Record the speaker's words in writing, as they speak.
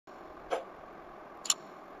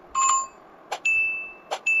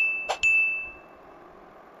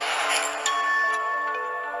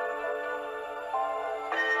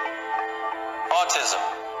autism,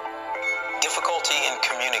 difficulty in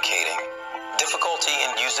communicating, difficulty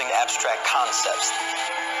in using abstract concepts.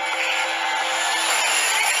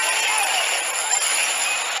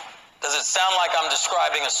 Does it sound like I'm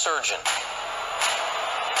describing a surgeon?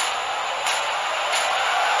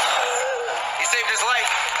 He saved his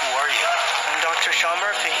life. Who are you? I'm Dr. Shawn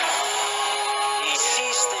Murphy. He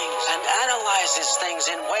sees things and analyzes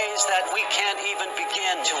things in ways that we can't even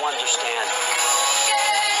begin to understand.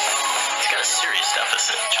 He's got a serious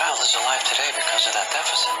deficit. The child is alive today because of that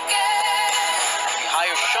deficit. We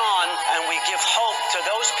hire Shawn and we give hope to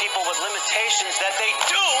those people with limitations that they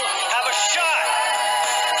do have a shot.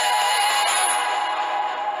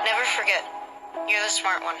 Never forget, you're the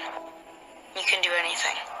smart one. You can do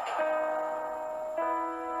anything.